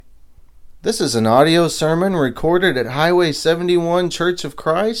This is an audio sermon recorded at Highway 71 Church of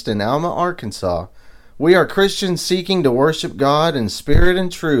Christ in Alma, Arkansas. We are Christians seeking to worship God in spirit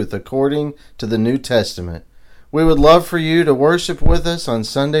and truth according to the New Testament. We would love for you to worship with us on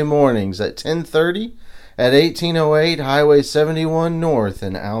Sunday mornings at 10:30 at 1808 Highway 71 North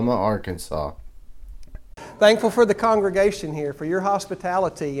in Alma, Arkansas. Thankful for the congregation here, for your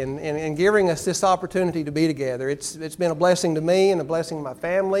hospitality and giving us this opportunity to be together. It's been a blessing to me and a blessing to my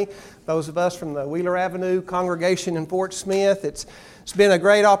family, those of us from the Wheeler Avenue congregation in Fort Smith. It's been a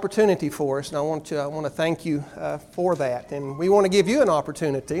great opportunity for us, and I want to thank you for that. And we want to give you an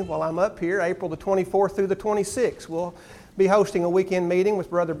opportunity while I'm up here, April the 24th through the 26th. We'll be hosting a weekend meeting with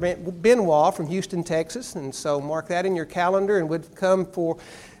Brother Benoit from Houston, Texas, and so mark that in your calendar, and we'd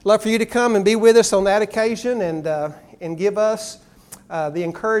love for you to come and be with us on that occasion and give us the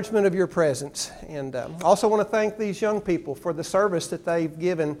encouragement of your presence. And also want to thank these young people for the service that they've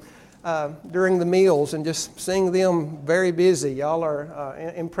given during the meals, and just seeing them very busy. Y'all are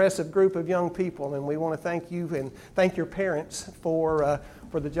an impressive group of young people, and we want to thank you and thank your parents for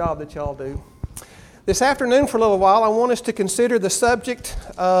the job that y'all do. This afternoon, for a little while, I want us to consider the subject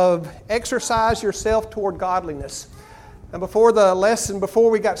of exercise yourself toward godliness. And before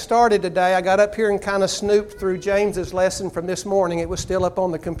we got started today, I got up here and kind of snooped through James's lesson from this morning. It was still up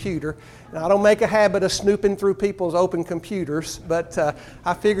on the computer. Now, I don't make a habit of snooping through people's open computers, but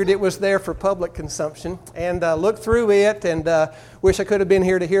I figured it was there for public consumption. And looked through it, and wish I could have been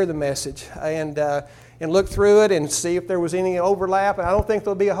here to hear the message. And look through it and see if there was any overlap. And I don't think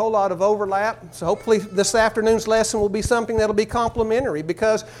there'll be a whole lot of overlap. So hopefully this afternoon's lesson will be something that'll be complementary,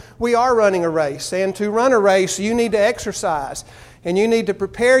 because we are running a race. And to run a race, you need to exercise, and you need to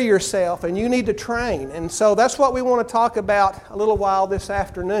prepare yourself, and you need to train. And so that's what we want to talk about a little while this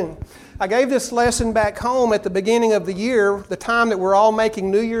afternoon. I gave this lesson back home at the beginning of the year, the time that we're all making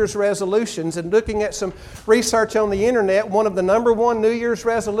New Year's resolutions, and looking at some research on the internet. One of the number one New Year's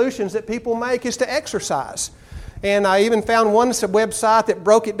resolutions that people make is to exercise. And I even found one website that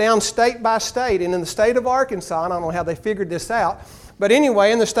broke it down state by state. And in the state of Arkansas, and I don't know how they figured this out, but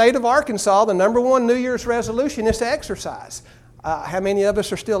anyway, in the state of Arkansas, the number one New Year's resolution is to exercise. How many of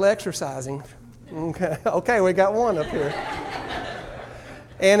us are still exercising? Okay, we got one up here.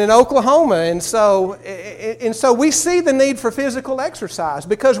 And in Oklahoma, and so we see the need for physical exercise,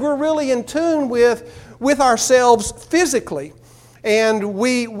 because we're really in tune with ourselves physically, and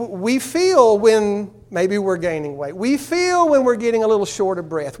we feel when maybe we're gaining weight. We feel when we're getting a little short of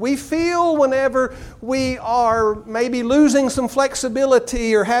breath. We feel whenever we are maybe losing some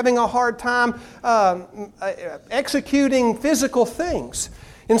flexibility or having a hard time executing physical things,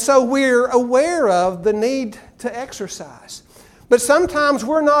 and so we're aware of the need to exercise. But sometimes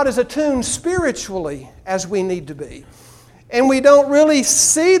we're not as attuned spiritually as we need to be. And we don't really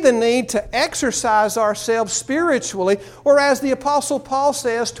see the need to exercise ourselves spiritually, or as the Apostle Paul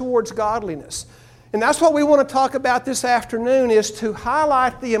says, towards godliness. And that's what we want to talk about this afternoon, is to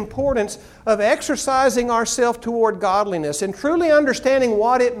highlight the importance of exercising ourselves toward godliness and truly understanding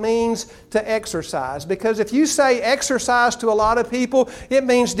what it means to exercise. Because if you say exercise to a lot of people, it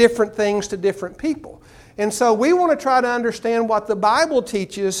means different things to different people. And so we want to try to understand what the Bible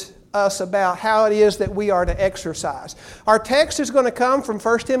teaches us about how it is that we are to exercise. Our text is going to come from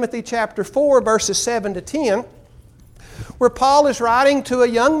 1 Timothy chapter 4, verses 7 to 10, where Paul is writing to a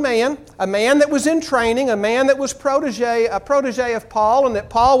young man, a man that was in training, a man that was a protege of Paul, and that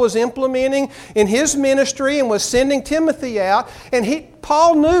Paul was implementing in his ministry and was sending Timothy out. And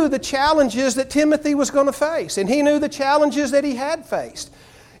Paul knew the challenges that Timothy was going to face, and he knew the challenges that he had faced.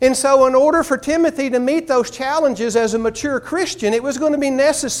 And so in order for Timothy to meet those challenges as a mature Christian, it was going to be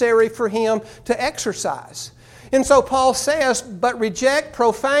necessary for him to exercise. And so Paul says, "But reject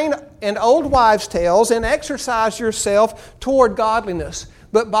profane and old wives' tales, and exercise yourself toward godliness.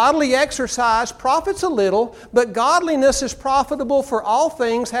 But bodily exercise profits a little, but godliness is profitable for all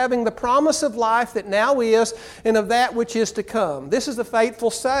things, having the promise of life that now is, and of that which is to come." This is a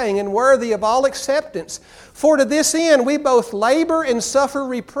faithful saying and worthy of all acceptance. "For to this end we both labor and suffer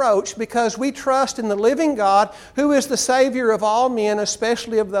reproach, because we trust in the living God, who is the Savior of all men,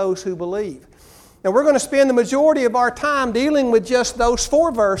 especially of those who believe." Now, we're going to spend the majority of our time dealing with just those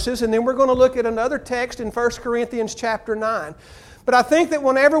 4 verses, and then we're going to look at another text in 1 Corinthians chapter 9. But I think that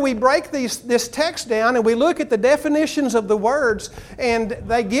whenever we break this text down and we look at the definitions of the words, and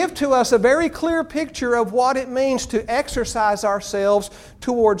they give to us a very clear picture of what it means to exercise ourselves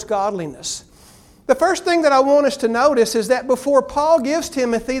towards godliness. The first thing that I want us to notice is that before Paul gives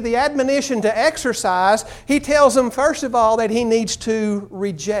Timothy the admonition to exercise, he tells him first of all that he needs to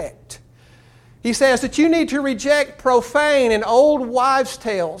reject. He says that you need to reject profane and old wives'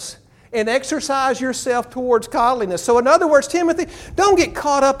 tales and exercise yourself towards godliness. So in other words, Timothy, don't get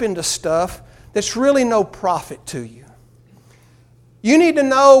caught up into stuff that's really no profit to you. You need to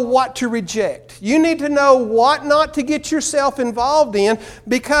know what to reject. You need to know what not to get yourself involved in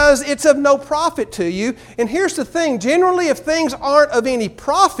because it's of no profit to you. And here's the thing, generally if things aren't of any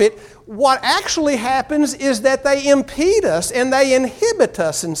profit, what actually happens is that they impede us and they inhibit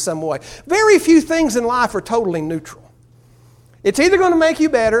us in some way. Very few things in life are totally neutral. It's either going to make you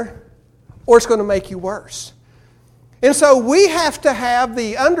better or it's going to make you worse. And so we have to have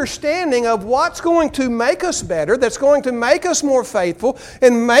the understanding of what's going to make us better, that's going to make us more faithful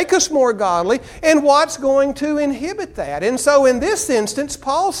and make us more godly, and what's going to inhibit that. And so in this instance,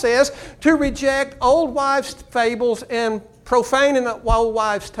 Paul says to reject old wives' fables and profane and old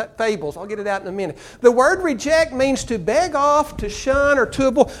wives' fables. I'll get it out in a minute. The word reject means to beg off, to shun, or to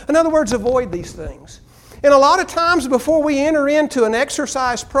avoid. In other words, avoid these things. And a lot of times before we enter into an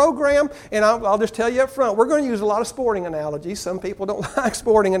exercise program, and I'll just tell you up front, we're going to use a lot of sporting analogies. Some people don't like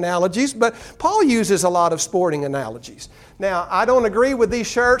sporting analogies, but Paul uses a lot of sporting analogies. Now, I don't agree with these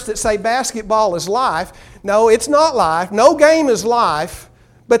shirts that say basketball is life. No, it's not life. No game is life,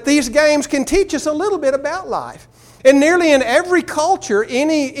 but these games can teach us a little bit about life. And nearly in every culture,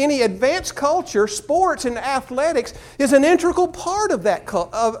 any advanced culture, sports and athletics is an integral part of that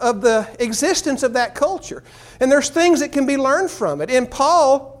of the existence of that culture. And there's things that can be learned from it. And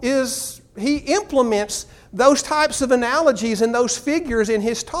Paul he implements those types of analogies and those figures in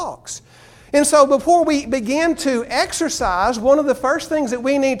his talks. And so before we begin to exercise, one of the first things that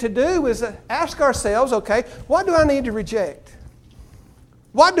we need to do is ask ourselves, okay, what do I need to reject?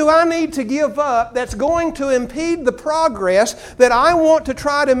 What do I need to give up that's going to impede the progress that I want to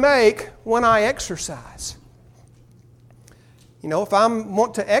try to make when I exercise? You know, if I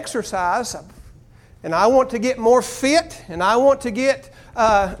want to exercise and I want to get more fit and I want to get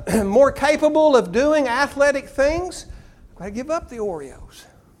more capable of doing athletic things, I've got to give up the Oreos.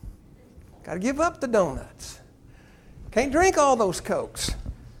 Got to give up the donuts. Can't drink all those Cokes.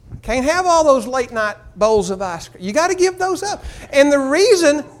 Can't have all those late night bowls of ice cream. You got to give those up. And the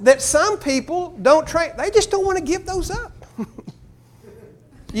reason that some people don't train, they just don't want to give those up.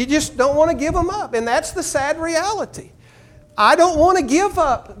 You just don't want to give them up. And that's the sad reality. I don't want to give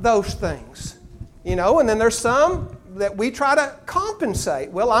up those things. You know, and then there's some that we try to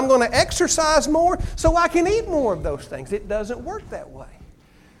compensate. Well, I'm going to exercise more so I can eat more of those things. It doesn't work that way.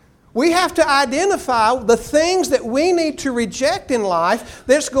 We have to identify the things that we need to reject in life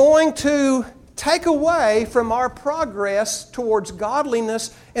that's going to take away from our progress towards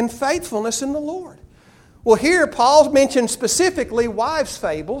godliness and faithfulness in the Lord. Well, here Paul mentioned specifically wives'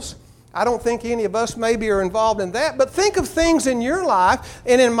 fables. I don't think any of us maybe are involved in that, but think of things in your life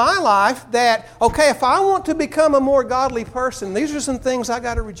and in my life that, okay, if I want to become a more godly person, these are some things I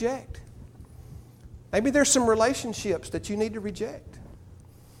got to reject. Maybe there's some relationships that you need to reject.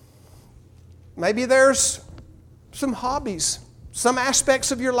 Maybe there's some hobbies, some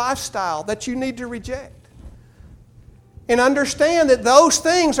aspects of your lifestyle that you need to reject. And understand that those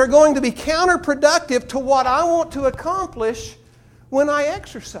things are going to be counterproductive to what I want to accomplish when I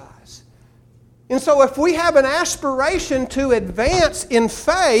exercise. And so if we have an aspiration to advance in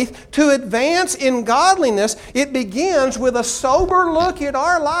faith, to advance in godliness, it begins with a sober look at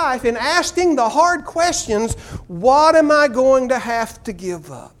our life and asking the hard questions, what am I going to have to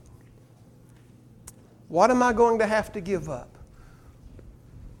give up? What am I going to have to give up?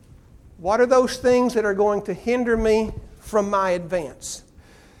 What are those things that are going to hinder me from my advance?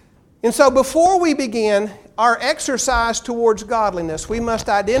 And so before we begin our exercise towards godliness, we must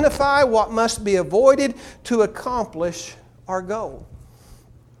identify what must be avoided to accomplish our goal.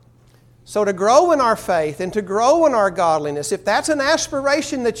 So to grow in our faith and to grow in our godliness, if that's an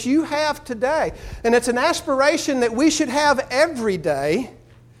aspiration that you have today, and it's an aspiration that we should have every day,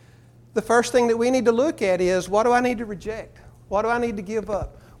 the first thing that we need to look at is, what do I need to reject? What do I need to give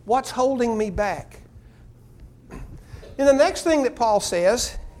up? What's holding me back? And the next thing that Paul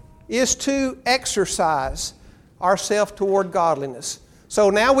says is to exercise ourselves toward godliness. So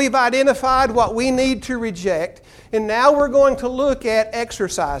now we've identified what we need to reject, and now we're going to look at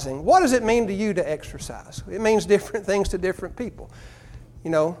exercising. What does it mean to you to exercise? It means different things to different people. You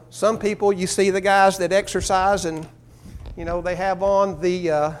know, some people, you see the guys that exercise and, you know, they have on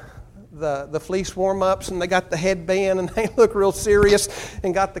the fleece warm-ups and they got the headband and they look real serious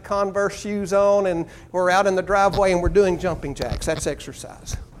and got the Converse shoes on and we're out in the driveway and we're doing jumping jacks. That's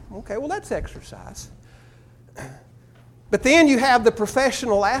exercise. Okay, well that's exercise. But then you have the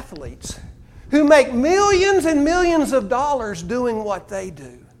professional athletes who make millions and millions of dollars doing what they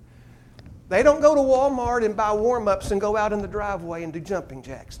do. They don't go to Walmart and buy warm-ups and go out in the driveway and do jumping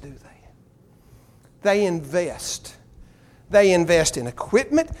jacks, do they? they invest. They invest in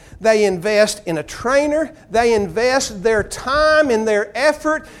equipment. They invest in a trainer. They invest their time and their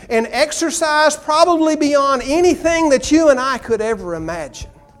effort and exercise probably beyond anything that you and I could ever imagine.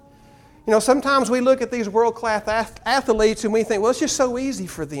 You know, sometimes we look at these world-class athletes and we think, well, it's just so easy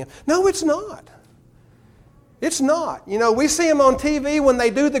for them. No, it's not. It's not. You know, we see them on TV when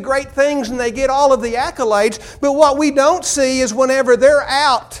they do the great things and they get all of the accolades, but what we don't see is whenever they're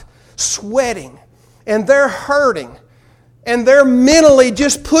out sweating and they're hurting and they're mentally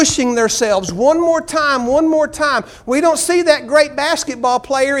just pushing themselves one more time. We don't see that great basketball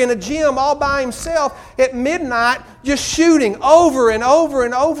player in a gym all by himself at midnight just shooting over and over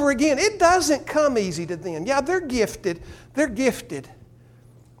and over again. It doesn't come easy to them. Yeah, they're gifted,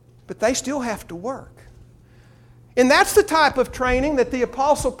 but they still have to work. And that's the type of training that the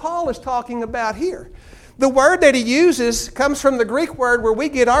Apostle Paul is talking about here. The word that he uses comes from the Greek word where we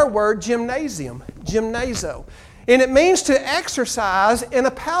get our word gymnasium, gymnazo. And it means to exercise in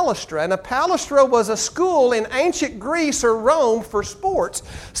a palastra. And a palastra was a school in ancient Greece or Rome for sports,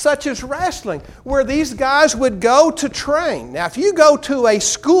 such as wrestling, where these guys would go to train. Now, if you go to a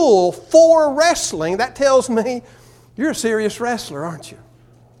school for wrestling, that tells me you're a serious wrestler, aren't you?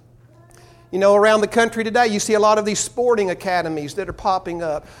 You know, around the country today, you see a lot of these sporting academies that are popping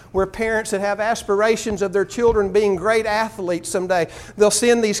up where parents that have aspirations of their children being great athletes someday, they'll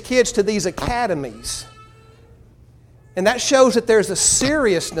send these kids to these academies. And that shows that there's a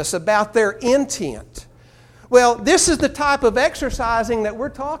seriousness about their intent. Well, this is the type of exercising that we're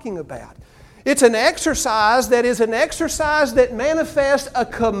talking about. It's an exercise that manifests a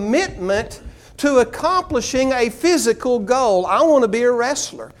commitment to accomplishing a physical goal. I want to be a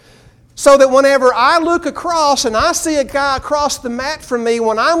wrestler. So that whenever I look across and I see a guy across the mat from me,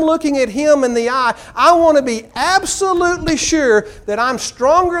 when I'm looking at him in the eye, I want to be absolutely sure that I'm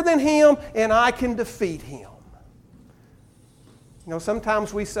stronger than him and I can defeat him. You know,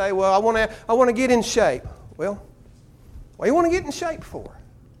 sometimes we say, well, I want to get in shape. Well, what do you want to get in shape for?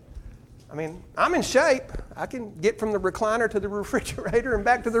 I mean, I'm in shape. I can get from the recliner to the refrigerator and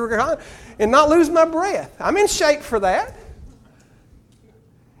back to the recliner and not lose my breath. I'm in shape for that.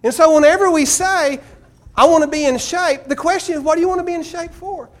 And so whenever we say, I want to be in shape, the question is, what do you want to be in shape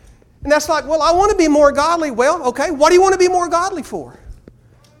for? And that's like, well, I want to be more godly. Well, okay, what do you want to be more godly for?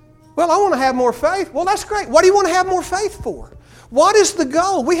 Well, I want to have more faith. Well, that's great. What do you want to have more faith for? What is the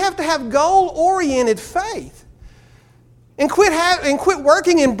goal? We have to have goal-oriented faith. And quit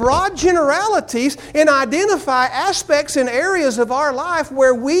working in broad generalities and identify aspects and areas of our life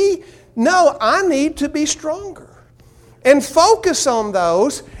where we know I need to be stronger. And focus on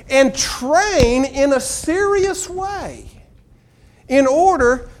those and train in a serious way in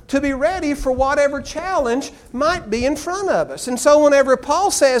order to be ready for whatever challenge might be in front of us. And so whenever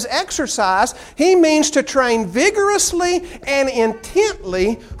Paul says exercise, he means to train vigorously and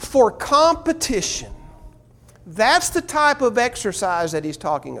intently for competition. That's the type of exercise that he's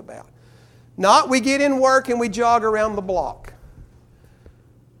talking about. Not we get in work and we jog around the block.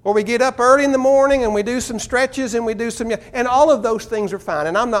 Or we get up early in the morning and we do some stretches and we do some... And all of those things are fine.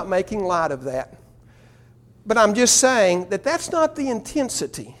 And I'm not making light of that. But I'm just saying that that's not the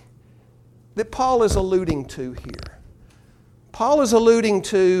intensity that Paul is alluding to here. Paul is alluding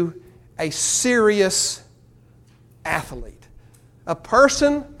to a serious athlete. A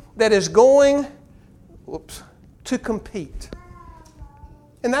person that is going to compete.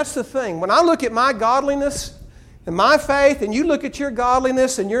 And that's the thing. When I look at my godliness and my faith, and you look at your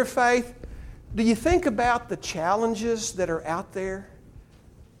godliness and your faith, do you think about the challenges that are out there?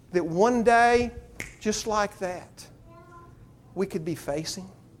 That one day, just like that, we could be facing?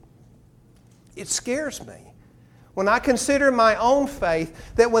 It scares me. When I consider my own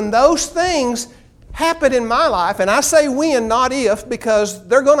faith, that when those things happen in my life, and I say when, not if, because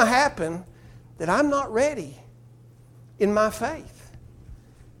they're going to happen, that I'm not ready in my faith.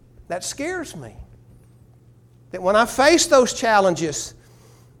 That scares me. That when I face those challenges,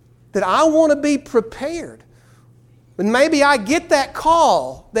 that I want to be prepared. And maybe I get that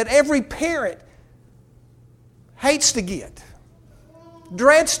call that every parent hates to get,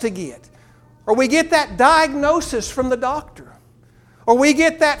 dreads to get. Or we get that diagnosis from the doctor. Or we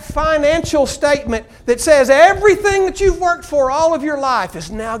get that financial statement that says everything that you've worked for all of your life is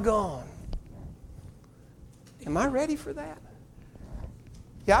now gone. Am I ready for that?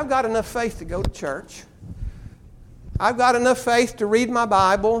 Yeah, I've got enough faith to go to church. I've got enough faith to read my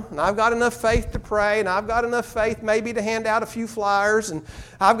Bible, and I've got enough faith to pray, and I've got enough faith maybe to hand out a few flyers, and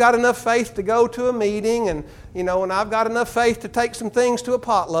I've got enough faith to go to a meeting, and I've got enough faith to take some things to a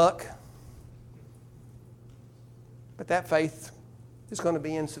potluck. But that faith is going to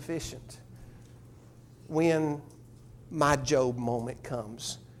be insufficient. when my Job moment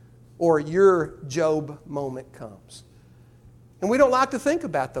comes or your Job moment comes. And we don't like to think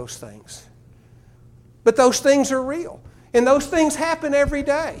about those things. But those things are real. And those things happen every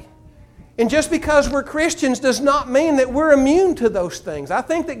day. And just because we're Christians does not mean that we're immune to those things. I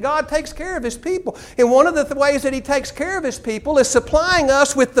think that God takes care of His people. And one of the ways that He takes care of His people is supplying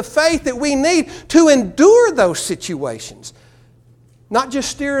us with the faith that we need to endure those situations. Not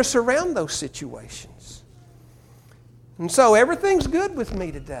just steer us around those situations. And so everything's good with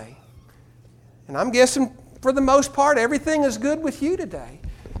me today. And I'm guessing for the most part everything is good with you today.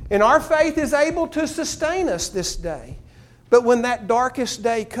 And our faith is able to sustain us this day. But when that darkest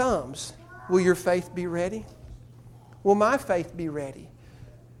day comes, will your faith be ready? Will my faith be ready?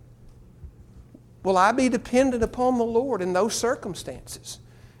 Will I be dependent upon the Lord in those circumstances?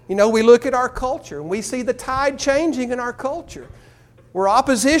 You know, we look at our culture and we see the tide changing in our culture, where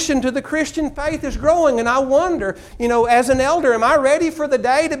opposition to the Christian faith is growing. And I wonder, you know, as an elder, am I ready for the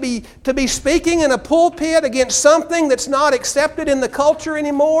day to be speaking in a pulpit against something that's not accepted in the culture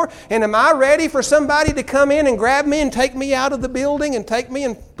anymore? And am I ready for somebody to come in and grab me and take me out of the building and take me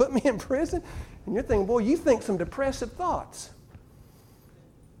and put me in prison? And you're thinking, boy, you think some depressive thoughts.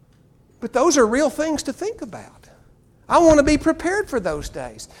 But those are real things to think about. I want to be prepared for those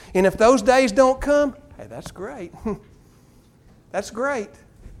days. And if those days don't come, hey, that's great. That's great.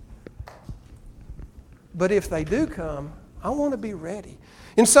 But if they do come, I want to be ready.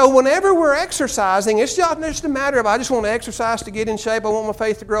 And so whenever we're exercising, it's not just a matter of I just want to exercise to get in shape, I want my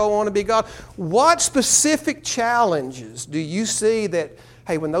faith to grow, I want to be God. What specific challenges do you see that,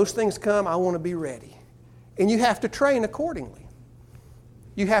 hey, when those things come, I want to be ready? And you have to train accordingly.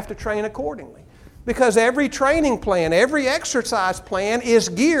 You have to train accordingly. Because every training plan, every exercise plan is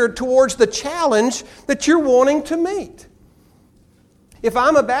geared towards the challenge that you're wanting to meet. If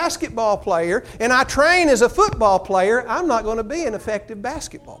I'm a basketball player and I train as a football player, I'm not going to be an effective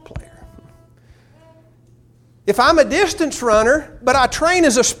basketball player. If I'm a distance runner, but I train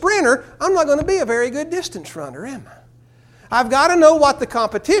as a sprinter, I'm not going to be a very good distance runner, am I? I've got to know what the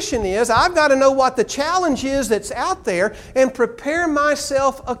competition is. I've got to know what the challenge is that's out there and prepare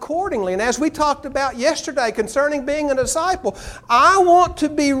myself accordingly. And as we talked about yesterday concerning being a disciple, I want to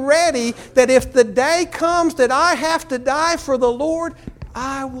be ready that if the day comes that I have to die for the Lord,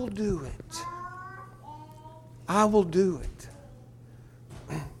 I will do it. I will do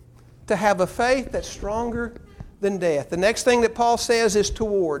it. To have a faith that's stronger than death. The next thing that Paul says is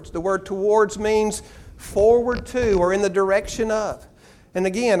towards. The word towards means forward to or in the direction of. And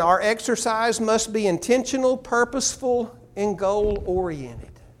again, our exercise must be intentional, purposeful, and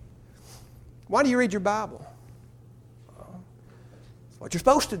goal-oriented. Why do you read your Bible? It's what you're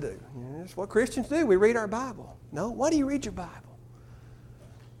supposed to do. It's what Christians do. We read our Bible. No, why do you read your Bible?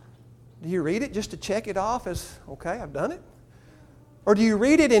 Do you read it just to check it off as, okay, I've done it? Or do you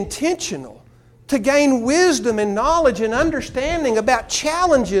read it intentional to gain wisdom and knowledge and understanding about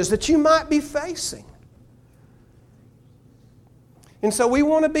challenges that you might be facing? And so we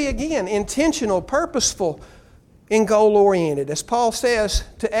want to be, again, intentional, purposeful, and goal-oriented. As Paul says,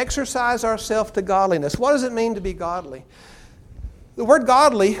 to exercise ourselves to godliness. What does it mean to be godly? The word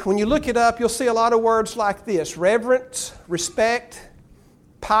godly, when you look it up, you'll see a lot of words like this. Reverence, respect,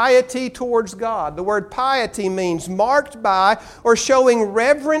 piety towards God. The word piety means marked by or showing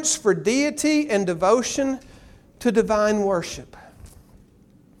reverence for deity and devotion to divine worship.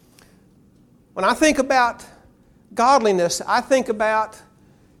 When I think about godliness, I think about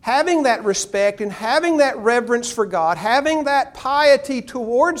having that respect and having that reverence for God, having that piety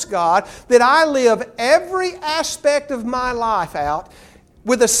towards God, that I live every aspect of my life out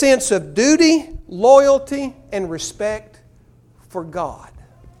with a sense of duty, loyalty, and respect for God.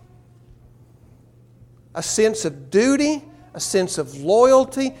 A sense of duty, a sense of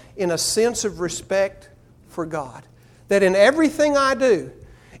loyalty, and a sense of respect for God. That in everything I do,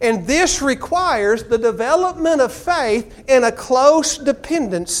 and this requires the development of faith and a close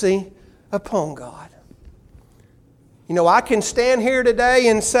dependency upon God. You know, I can stand here today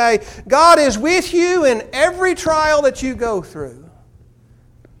and say, God is with you in every trial that you go through.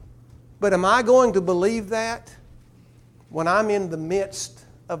 But am I going to believe that when I'm in the midst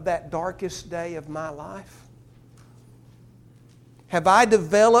of that darkest day of my life? Have I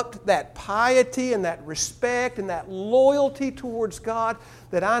developed that piety and that respect and that loyalty towards God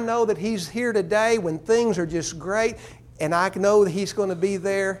that I know that He's here today when things are just great, and I know that He's going to be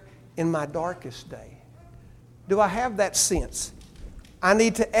there in my darkest day? Do I have that sense? I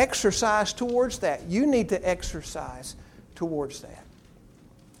need to exercise towards that. You need to exercise towards that.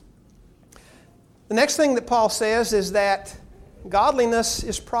 The next thing that Paul says is that Godliness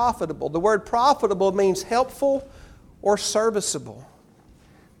is profitable. The word profitable means helpful or serviceable,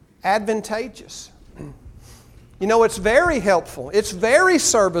 advantageous. You know, it's very helpful, it's very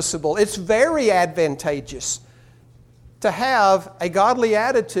serviceable, it's very advantageous to have a godly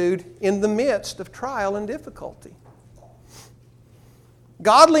attitude in the midst of trial and difficulty.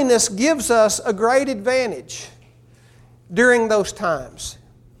 Godliness gives us a great advantage during those times.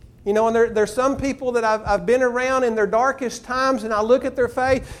 You know, and there's some people that I've been around in their darkest times, and I look at their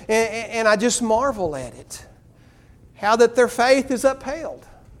faith and I just marvel at it. How that their faith is upheld.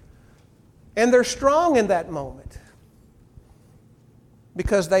 And they're strong in that moment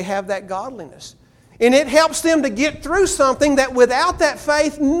because they have that godliness. And it helps them to get through something that without that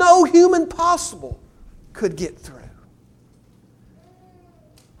faith, no human possible could get through.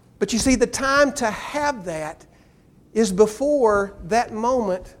 But you see, the time to have that is before that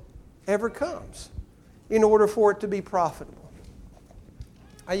moment ever comes in order for it to be profitable.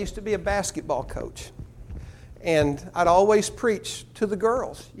 I used to be a basketball coach, and I'd always preach to the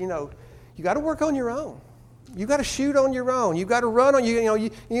girls, you know, you got to work on your own. You got to shoot on your own. You got to run on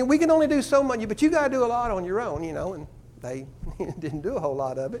we can only do so much, but you got to do a lot on your own, you know, and they didn't do a whole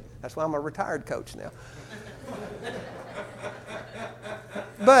lot of it. That's why I'm a retired coach now.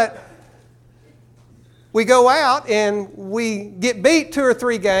 But we go out and we get beat 2 or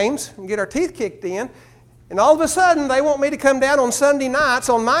 3 games and get our teeth kicked in. And all of a sudden, they want me to come down on Sunday nights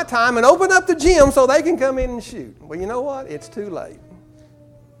on my time and open up the gym so they can come in and shoot. Well, you know what? It's too late.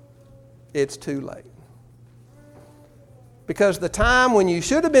 It's too late. Because the time when you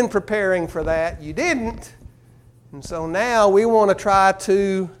should have been preparing for that, you didn't. And so now we want to try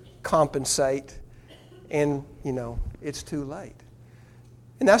to compensate. And, you know, it's too late.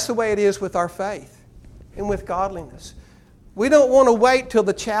 And that's the way it is with our faith and with godliness. We don't want to wait till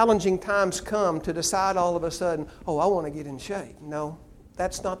the challenging times come to decide all of a sudden, oh, I want to get in shape. No,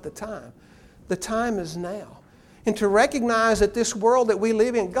 that's not the time. The time is now. And to recognize that this world that we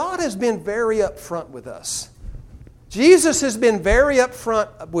live in, God has been very upfront with us. Jesus has been very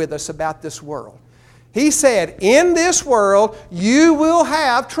upfront with us about this world. He said, in this world you will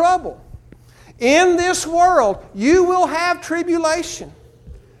have trouble. In this world you will have tribulation.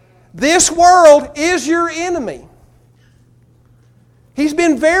 This world is your enemy. He's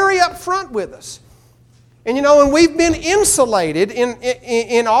been very upfront with us. And you know, and we've been insulated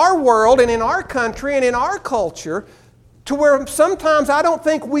in our world and in our country and in our culture to where sometimes I don't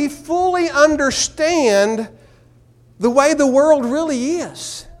think we fully understand the way the world really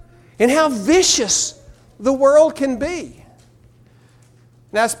is and how vicious the world can be.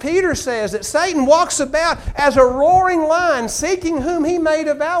 And as Peter says, that Satan walks about as a roaring lion, seeking whom he may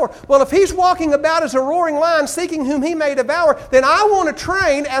devour. Well, if he's walking about as a roaring lion, seeking whom he may devour, then I want to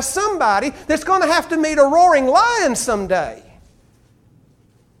train as somebody that's going to have to meet a roaring lion someday.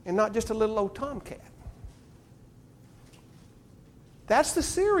 And not just a little old tomcat. That's the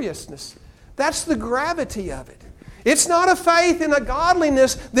seriousness. That's the gravity of it. It's not a faith in a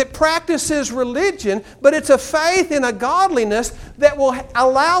godliness that practices religion, but it's a faith in a godliness that will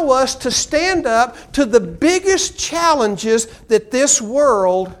allow us to stand up to the biggest challenges that this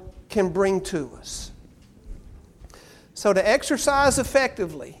world can bring to us. So to exercise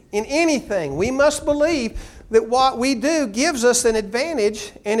effectively in anything, we must believe that what we do gives us an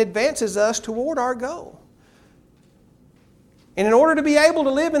advantage and advances us toward our goal. And in order to be able to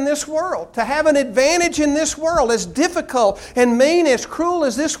live in this world, to have an advantage in this world, as difficult and mean, as cruel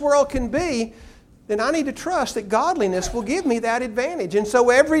as this world can be, then I need to trust that godliness will give me that advantage. And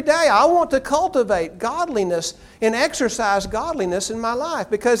so every day I want to cultivate godliness and exercise godliness in my life,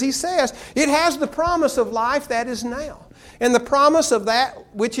 because He says it has the promise of life that is now and the promise of that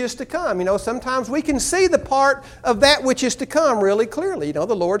which is to come. You know, sometimes we can see the part of that which is to come really clearly. You know,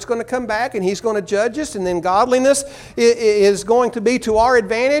 the Lord's going to come back and He's going to judge us, and then godliness is going to be to our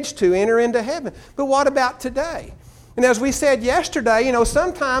advantage to enter into heaven. But what about today? And as we said yesterday, you know,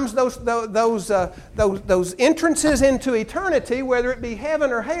 sometimes those entrances into eternity, whether it be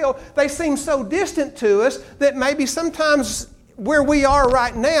heaven or hell, they seem so distant to us that maybe sometimes where we are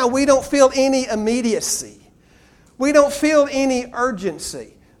right now, we don't feel any immediacy. We don't feel any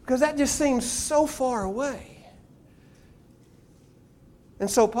urgency because that just seems so far away. And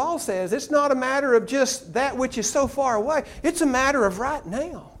so Paul says it's not a matter of just that which is so far away. It's a matter of right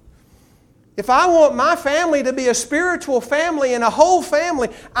now. If I want my family to be a spiritual family and a whole family,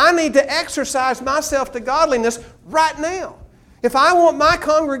 I need to exercise myself to godliness right now. If I want my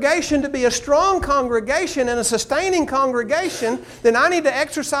congregation to be a strong congregation and a sustaining congregation, then I need to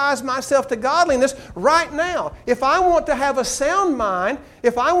exercise myself to godliness right now. If I want to have a sound mind,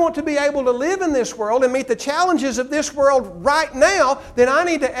 if I want to be able to live in this world and meet the challenges of this world right now, then I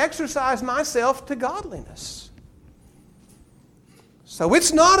need to exercise myself to godliness. So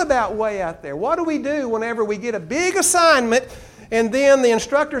it's not about way out there. What do we do whenever we get a big assignment and then the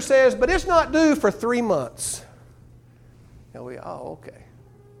instructor says, but it's not due for 3 months? And we, okay.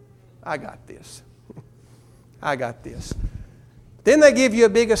 I got this. I got this. Then they give you a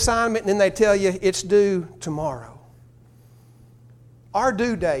big assignment and then they tell you it's due tomorrow. Our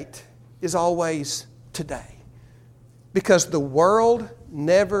due date is always today. Because the world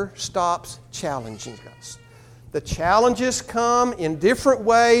never stops challenging us. The challenges come in different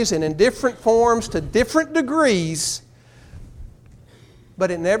ways and in different forms to different degrees,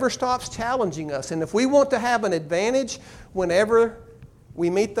 but it never stops challenging us. And if we want to have an advantage whenever we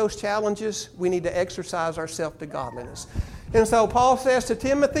meet those challenges, we need to exercise ourselves to godliness. And so Paul says to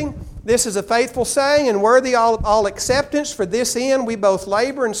Timothy, this is a faithful saying and worthy all acceptance. For this end we both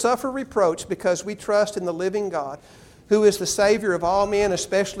labor and suffer reproach because we trust in the living God, who is the Savior of all men,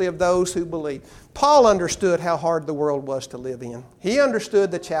 especially of those who believe. Paul understood how hard the world was to live in. He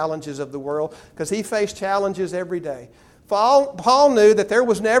understood the challenges of the world because he faced challenges every day. Paul knew that there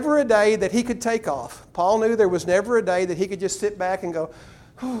was never a day that he could take off. Paul knew there was never a day that he could just sit back and go,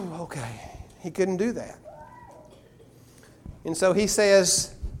 okay. He couldn't do that. And so he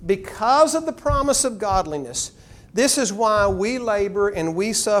says, because of the promise of godliness, this is why we labor and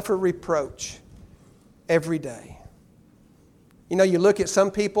we suffer reproach every day. You know, you look at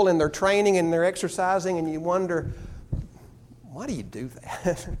some people in their training and their exercising and you wonder, why do you do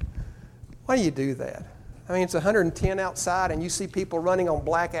that? Why do you do that? I mean, it's 110 outside and you see people running on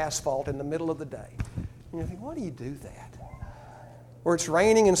black asphalt in the middle of the day. And you think, why do you do that? Or it's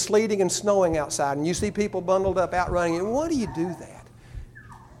raining and sleeting and snowing outside and you see people bundled up out running. And why do you do that?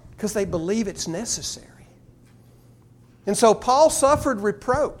 Because they believe it's necessary. And so Paul suffered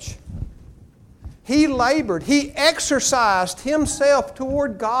reproach. He labored. He exercised himself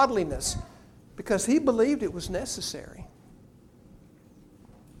toward godliness because he believed it was necessary.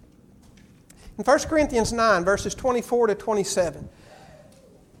 In 1 Corinthians 9, verses 24 to 27,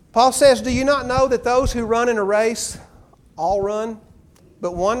 Paul says, do you not know that those who run in a race all run,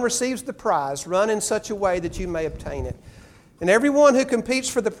 but one receives the prize? Run in such a way that you may obtain it. And everyone who competes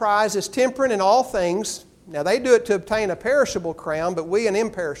for the prize is temperate in all things. Now they do it to obtain a perishable crown, but we an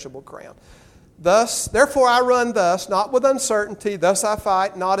imperishable crown. Therefore I run thus, not with uncertainty. Thus I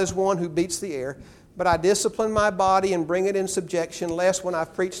fight, not as one who beats the air. But I discipline my body and bring it in subjection, lest when I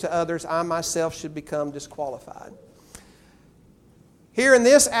preach to others, I myself should become disqualified. Here in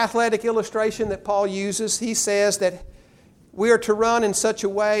this athletic illustration that Paul uses, he says that we are to run in such a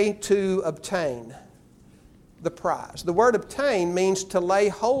way to obtain the prize. The word obtain means to lay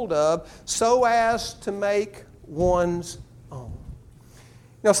hold of so as to make one's own.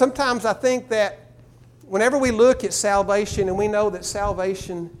 Now, sometimes I think that whenever we look at salvation and we know that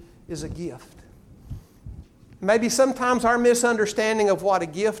salvation is a gift, maybe sometimes our misunderstanding of what a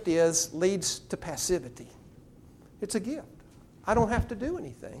gift is leads to passivity. It's a gift. I don't have to do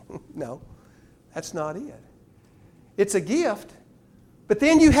anything. No, that's not it. It's a gift, but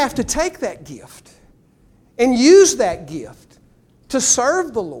then you have to take that gift and use that gift to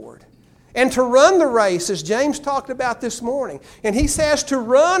serve the Lord and to run the race, as James talked about this morning. And he says to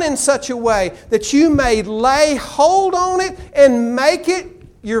run in such a way that you may lay hold on it and make it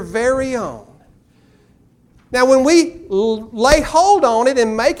your very own. Now, when we lay hold on it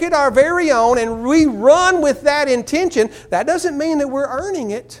and make it our very own and we run with that intention, that doesn't mean that we're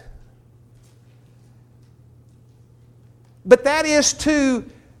earning it. But that is to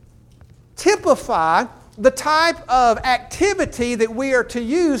typify the type of activity that we are to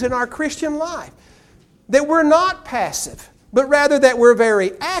use in our Christian life. That we're not passive, but rather that we're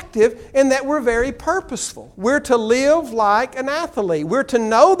very active and that we're very purposeful. We're to live like an athlete. We're to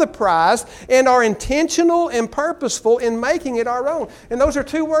know the prize and are intentional and purposeful in making it our own. And those are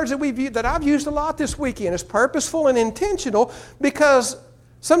two words that I've used a lot this weekend, is purposeful and intentional, because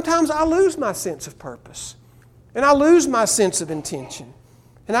sometimes I lose my sense of purpose and I lose my sense of intention.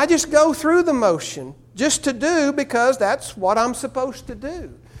 And I just go through the motion just to do because that's what I'm supposed to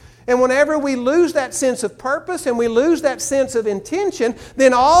do. And whenever we lose that sense of purpose and we lose that sense of intention,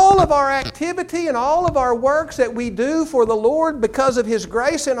 then all of our activity and all of our works that we do for the Lord because of His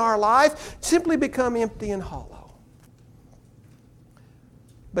grace in our life simply become empty and hollow.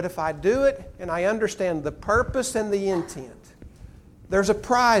 But if I do it and I understand the purpose and the intent, there's a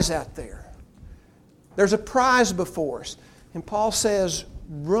prize out there. There's a prize before us. And Paul says,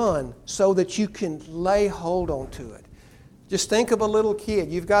 run so that you can lay hold onto it. Just think of a little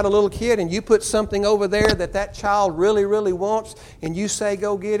kid. You've got a little kid and you put something over there that child really, really wants, and you say,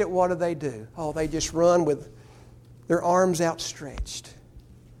 go get it. What do? Oh, they just run with their arms outstretched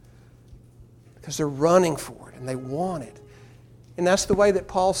because they're running for it and they want it. And that's the way that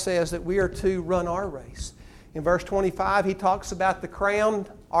Paul says that we are to run our race. In verse 25, he talks about the crown.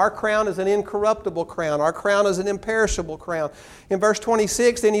 Our crown is an incorruptible crown. Our crown is an imperishable crown. In verse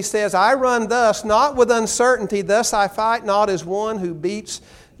 26, then he says, I run thus, not with uncertainty. Thus I fight not as one who beats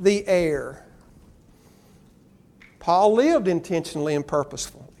the air. Paul lived intentionally and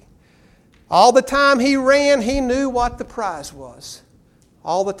purposefully. All the time he ran, he knew what the prize was.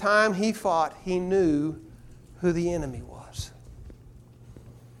 All the time he fought, he knew who the enemy was.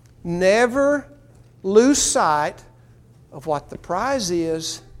 Never lose sight of what the prize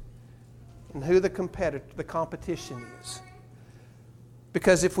is and who the competition is.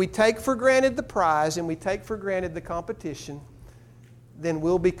 Because if we take for granted the prize and we take for granted the competition, then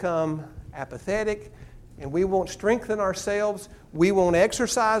we'll become apathetic and we won't strengthen ourselves, we won't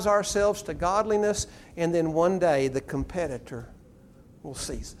exercise ourselves to godliness, and then one day the competitor will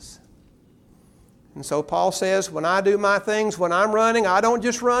seize us. And so Paul says, when I do my things, when I'm running, I don't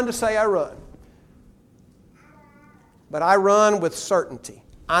just run to say I run. But I run with certainty.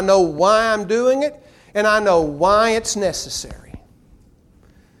 I know why I'm doing it, and I know why it's necessary.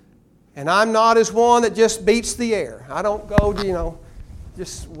 And I'm not as one that just beats the air. I don't go,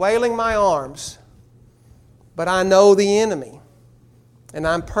 just wailing my arms. But I know the enemy, and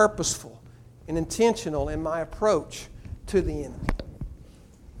I'm purposeful and intentional in my approach to the enemy.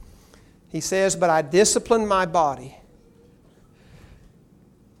 He says, but I discipline my body.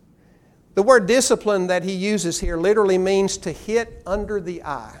 The word discipline that he uses here literally means to hit under the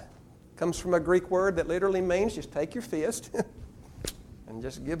eye. It comes from a Greek word that literally means just take your fist and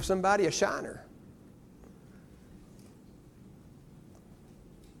just give somebody a shiner.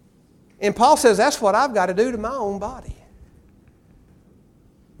 And Paul says that's what I've got to do to my own body.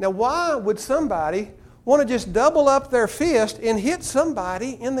 Now, why would somebody want to just double up their fist and hit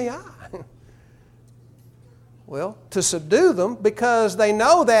somebody in the eye? Well, to subdue them, because they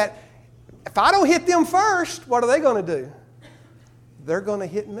know that if I don't hit them first, what are they going to do? They're going to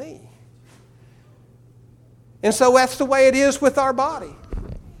hit me. And so that's the way it is with our body.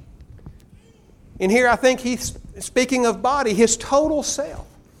 And here I think he's speaking of body, his total self.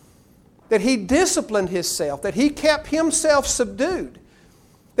 That he disciplined himself, that he kept himself subdued,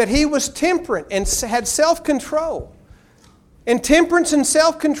 that he was temperate and had self-control. And temperance and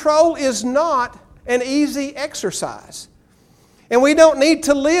self-control is not an easy exercise. And we don't need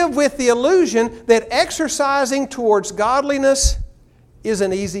to live with the illusion that exercising towards godliness is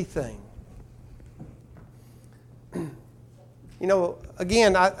an easy thing.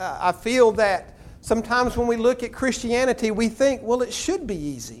 Again, I feel that sometimes when we look at Christianity, we think, well, it should be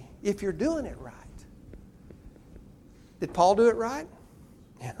easy if you're doing it right. Did Paul do it right?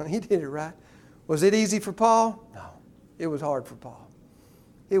 Yeah, he did it right. Was it easy for Paul? No. It was hard for Paul.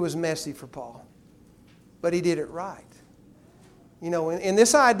 It was messy for Paul. But he did it right. In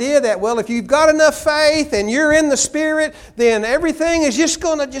this idea that, well, if you've got enough faith and you're in the Spirit, then everything is just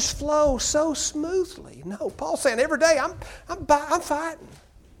going to just flow so smoothly. No, Paul's saying every day, I'm fighting.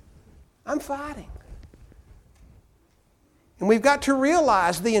 I'm fighting. And we've got to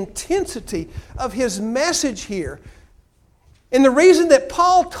realize the intensity of his message here. And the reason that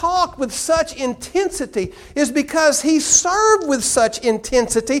Paul talked with such intensity is because he served with such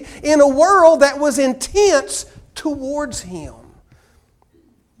intensity in a world that was intense towards him.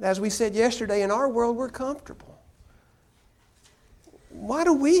 As we said yesterday, in our world, we're comfortable. Why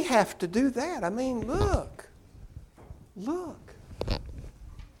do we have to do that? I mean, look.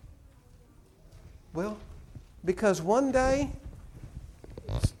 Well, because one day,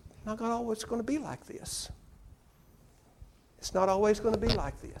 it's not always going to be like this. It's not always going to be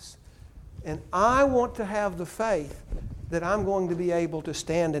like this. And I want to have the faith that I'm going to be able to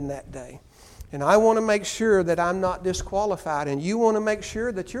stand in that day. And I want to make sure that I'm not disqualified, and you want to make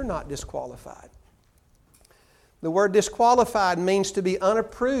sure that you're not disqualified. The word disqualified means to be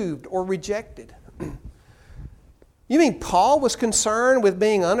unapproved or rejected. You mean Paul was concerned with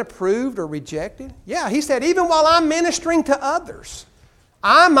being unapproved or rejected? Yeah, he said, even while I'm ministering to others,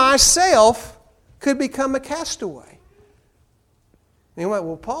 I myself could become a castaway. And you went,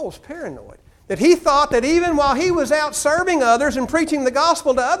 well, Paul was paranoid. That he thought that even while he was out serving others and preaching the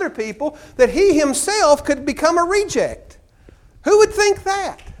gospel to other people, that he himself could become a reject. Who would think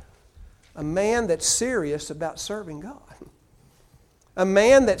that? A man that's serious about serving God. A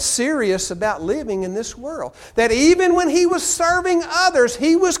man that's serious about living in this world. That even when he was serving others,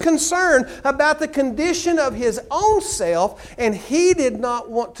 he was concerned about the condition of his own self, and he did not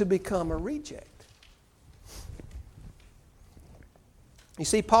want to become a reject. You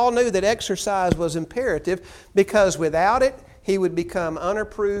see, Paul knew that exercise was imperative because without it, he would become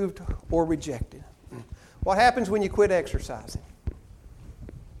unapproved or rejected. What happens when you quit exercising?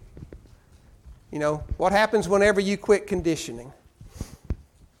 You know, what happens whenever you quit conditioning?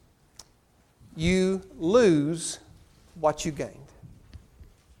 You lose what you gained.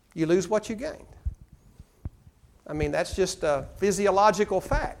 You lose what you gained. I mean, that's just a physiological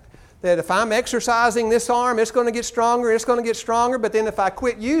fact. That if I'm exercising this arm, it's going to get stronger, it's going to get stronger, but then if I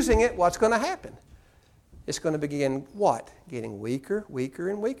quit using it, what's going to happen? It's going to begin what? Getting weaker, weaker,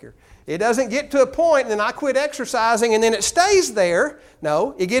 and weaker. It doesn't get to a point and then I quit exercising and then it stays there.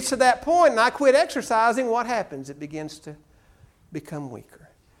 No, it gets to that point and I quit exercising. What happens? It begins to become weaker.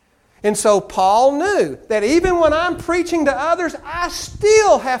 And so Paul knew that even when I'm preaching to others, I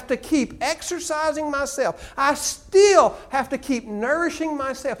still have to keep exercising myself. I still have to keep nourishing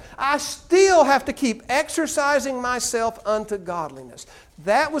myself. I still have to keep exercising myself unto godliness.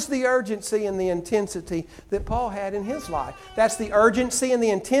 That was the urgency and the intensity that Paul had in his life. That's the urgency and the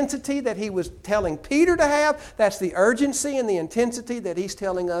intensity that he was telling Peter to have. That's the urgency and the intensity that he's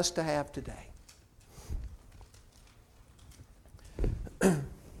telling us to have today.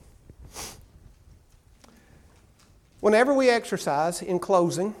 Whenever we exercise, in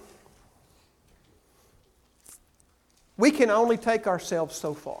closing, we can only take ourselves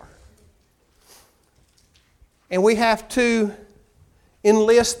so far. And we have to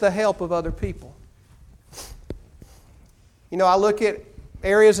enlist the help of other people. You know, I look at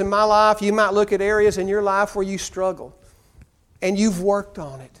areas in my life, you might look at areas in your life where you struggle. And you've worked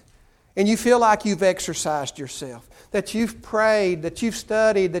on it. And you feel like you've exercised yourself. That you've prayed, that you've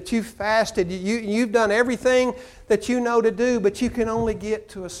studied, that you've fasted. You've done everything that you know to do, but you can only get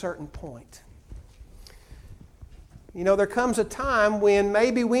to a certain point. You know, there comes a time when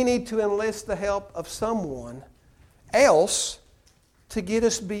maybe we need to enlist the help of someone else to get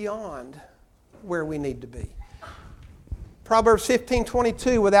us beyond where we need to be. Proverbs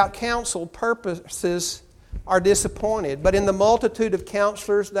 15:22, without counsel, purposes are disappointed, but in the multitude of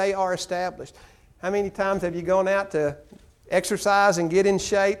counselors they are established. How many times have you gone out to exercise and get in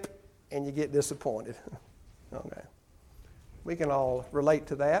shape and you get disappointed? Okay. We can all relate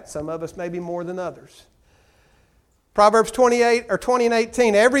to that. Some of us maybe more than others. Proverbs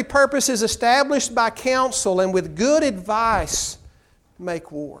 20:18, every purpose is established by counsel, and with good advice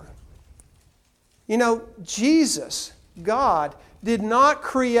make war. You know, Jesus, God, did not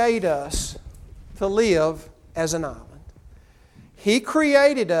create us to live as an island. He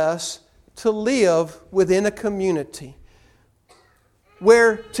created us to live within a community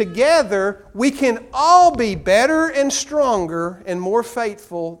where together we can all be better and stronger and more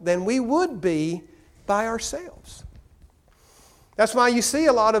faithful than we would be by ourselves. That's why you see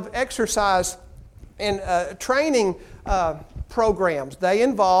a lot of exercise and training programs. They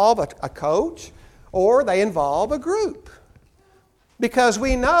involve a coach or they involve a group. Because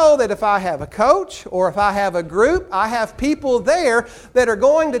we know that if I have a coach or if I have a group, I have people there that are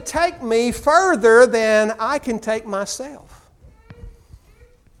going to take me further than I can take myself.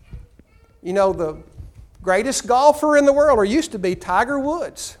 You know, the greatest golfer in the world, or used to be, Tiger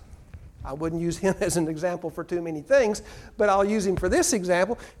Woods. I wouldn't use him as an example for too many things, but I'll use him for this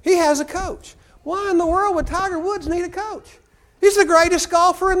example. He has a coach. Why in the world would Tiger Woods need a coach? He's the greatest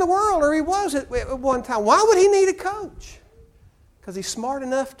golfer in the world, or he was at one time. Why would he need a coach? Because he's smart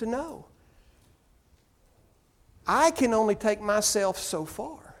enough to know. I can only take myself so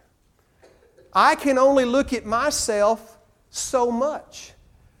far. I can only look at myself so much.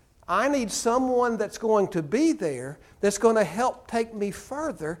 I need someone that's going to be there that's going to help take me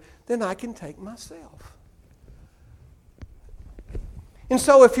further than I can take myself. And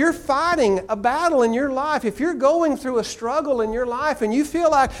so if you're fighting a battle in your life, if you're going through a struggle in your life and you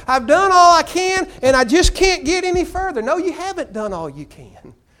feel like, I've done all I can and I just can't get any further. No, you haven't done all you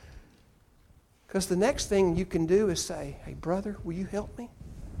can. Because the next thing you can do is say, hey, brother, will you help me?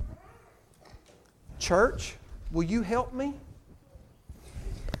 Church, will you help me?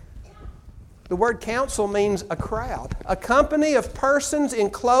 The word council means a crowd, a company of persons in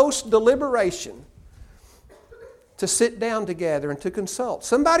close deliberation to sit down together and to consult.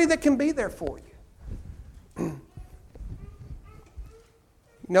 Somebody that can be there for you. You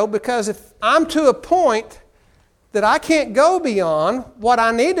know, because if I'm to a point that I can't go beyond, what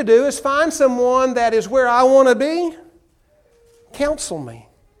I need to do is find someone that is where I want to be. Counsel me.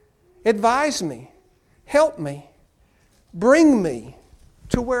 Advise me. Help me. Bring me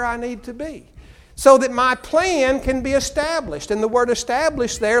to where I need to be, so that my plan can be established. And the word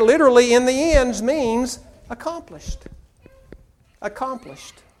established there, literally in the ends, means accomplished.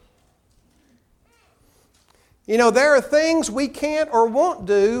 Accomplished. You know, there are things we can't or won't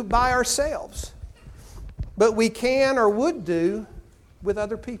do by ourselves, but we can or would do with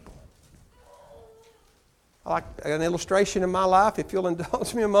other people. Like an illustration in my life, if you'll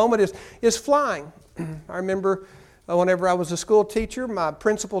indulge me a moment, is flying. I remember whenever I was a school teacher, my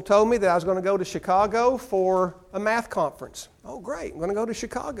principal told me that I was going to go to Chicago for a math conference. Oh, great, I'm going to go to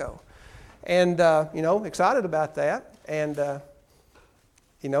Chicago. And, excited about that. And,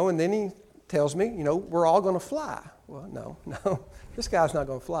 and then he tells me, we're all going to fly. Well, no, this guy's not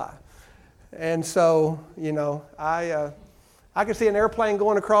going to fly. And so, I could see an airplane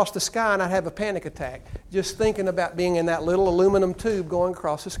going across the sky and I'd have a panic attack just thinking about being in that little aluminum tube going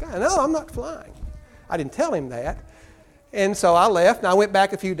across the sky. No, I'm not flying. I didn't tell him that. And so I left and I went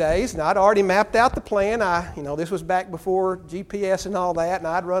back a few days and I'd already mapped out the plan. This was back before GPS and all that, and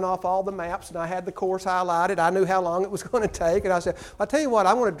I'd run off all the maps and I had the course highlighted. I knew how long it was going to take, and I said, I'll tell you what,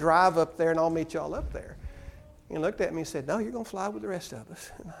 I want to drive up there and I'll meet y'all up there. And he looked at me and said, no, you're going to fly with the rest of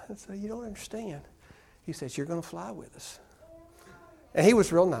us. And I said, you don't understand. He says, you're going to fly with us. And he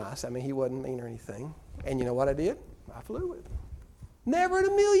was real nice. I mean, he wasn't mean or anything. And you know what I did? I flew with him. Never in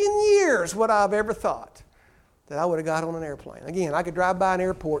a million years would I have ever thought that I would have got on an airplane. Again, I could drive by an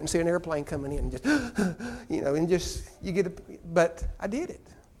airport and see an airplane coming in and just, but I did it.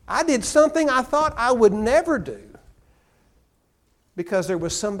 I did something I thought I would never do because there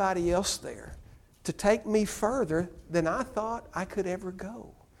was somebody else there to take me further than I thought I could ever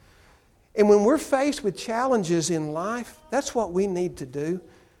go. And when we're faced with challenges in life, that's what we need to do.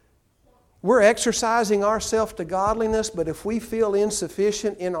 We're exercising ourselves to godliness, but if we feel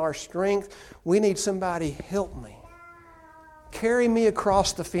insufficient in our strength, we need somebody, help me. Carry me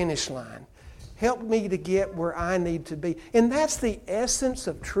across the finish line. Help me to get where I need to be. And that's the essence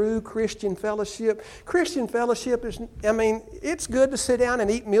of true Christian fellowship. Christian fellowship is, it's good to sit down and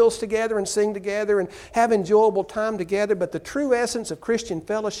eat meals together and sing together and have enjoyable time together, but the true essence of Christian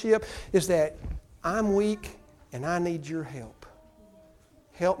fellowship is that I'm weak and I need your help.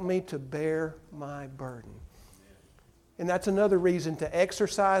 Help me to bear my burden. And that's another reason to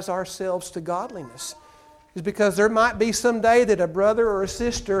exercise ourselves to godliness, is because there might be some day that a brother or a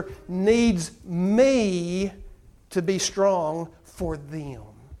sister needs me to be strong for them.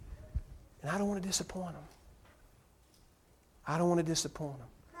 And I don't want to disappoint them. I don't want to disappoint them.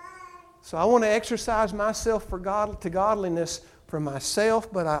 So I want to exercise myself to godliness for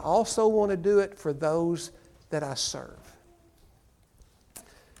myself, but I also want to do it for those that I serve.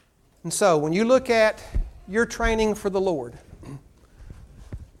 And so when you look at your training for the Lord,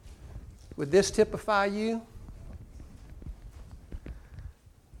 would this typify you?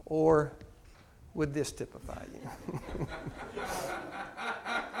 Or would this typify you?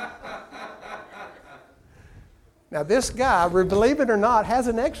 Now this guy, believe it or not, has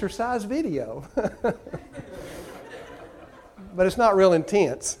an exercise video. But it's not real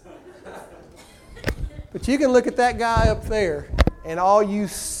intense. But you can look at that guy up there and all you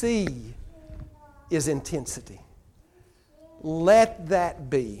see is intensity. Let that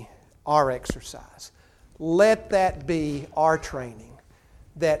be our exercise. Let that be our training.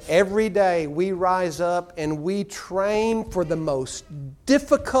 That every day we rise up and we train for the most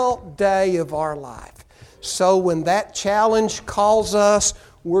difficult day of our life. So when that challenge calls us,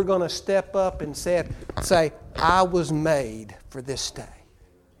 we're going to step up and say, I was made for this day.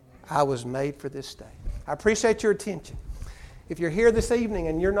 I was made for this day. I appreciate your attention. If you're here this evening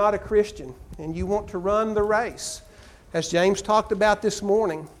and you're not a Christian and you want to run the race, as James talked about this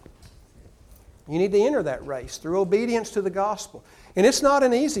morning, you need to enter that race through obedience to the gospel. And it's not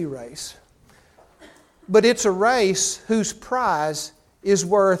an easy race, but it's a race whose prize is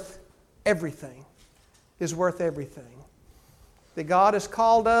worth everything. Is worth everything. That God has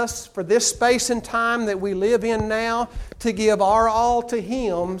called us for this space and time that we live in now to give our all to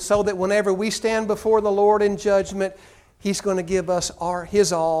Him, so that whenever we stand before the Lord in judgment, He's going to give us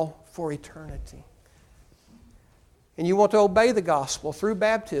His all for eternity. And you want to obey the gospel through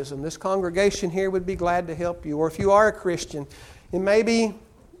baptism, this congregation here would be glad to help you. Or if you are a Christian, and maybe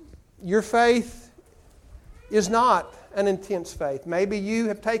your faith is not an intense faith. Maybe you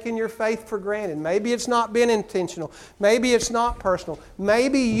have taken your faith for granted. Maybe it's not been intentional. Maybe it's not personal.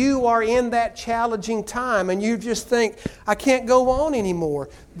 Maybe you are in that challenging time and you just think, I can't go on anymore.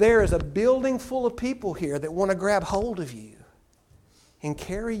 There is a building full of people here that want to grab hold of you and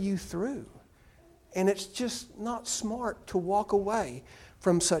carry you through. And it's just not smart to walk away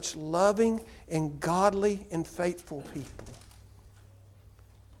from such loving and godly and faithful people.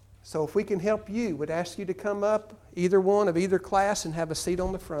 So if we can help you, we'd ask you to come up, either one of either class, and have a seat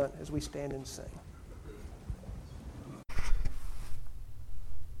on the front as we stand and sing.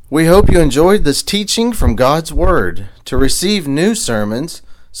 We hope you enjoyed this teaching from God's Word. To receive new sermons,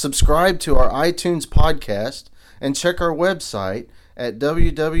 subscribe to our iTunes podcast and check our website at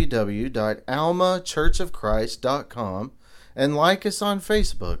www.almachurchofchrist.com and like us on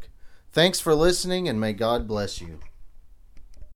Facebook. Thanks for listening, and may God bless you.